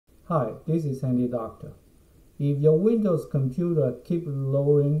Hi, this is Handy Doctor. If your Windows computer keeps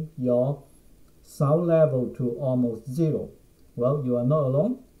lowering your sound level to almost zero, well, you are not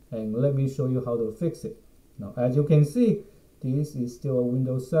alone, and let me show you how to fix it. Now, as you can see, this is still a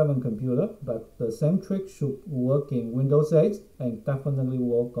Windows 7 computer, but the same trick should work in Windows 8 and definitely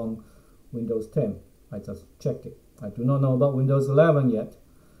work on Windows 10. I just checked it. I do not know about Windows 11 yet.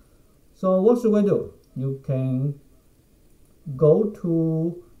 So what should I do? You can go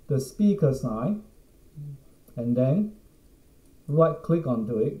to the speaker side and then right click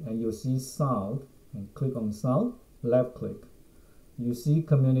onto it and you see sound, and click on sound, left click. You see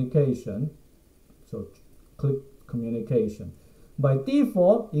communication, so click communication. By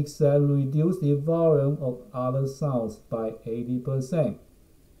default, it says reduce the volume of other sounds by 80%.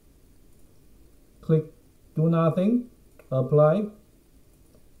 Click do nothing, apply,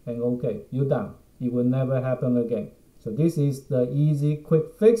 and okay, you're done. It will never happen again. So this is the easy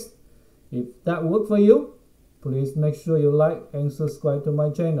quick fix. If that worked for you, please make sure you like and subscribe to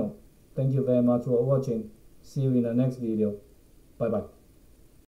my channel. Thank you very much for watching. See you in the next video. Bye bye.